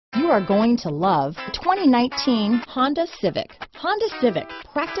are going to love the 2019 Honda Civic. Honda Civic,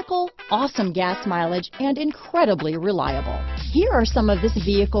 practical, awesome gas mileage, and incredibly reliable. Here are some of this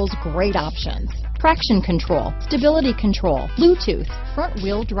vehicle's great options: traction control, stability control, Bluetooth, front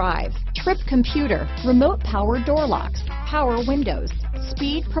wheel drive, trip computer, remote power door locks, power windows,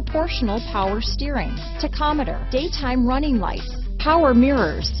 speed proportional power steering, tachometer, daytime running lights, power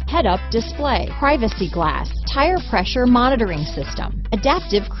mirrors, head-up display, privacy glass, tire pressure monitoring system,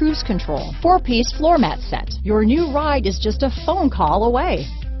 adaptive cruise control, 4-piece floor mat set. Your new ride is just a phone call away.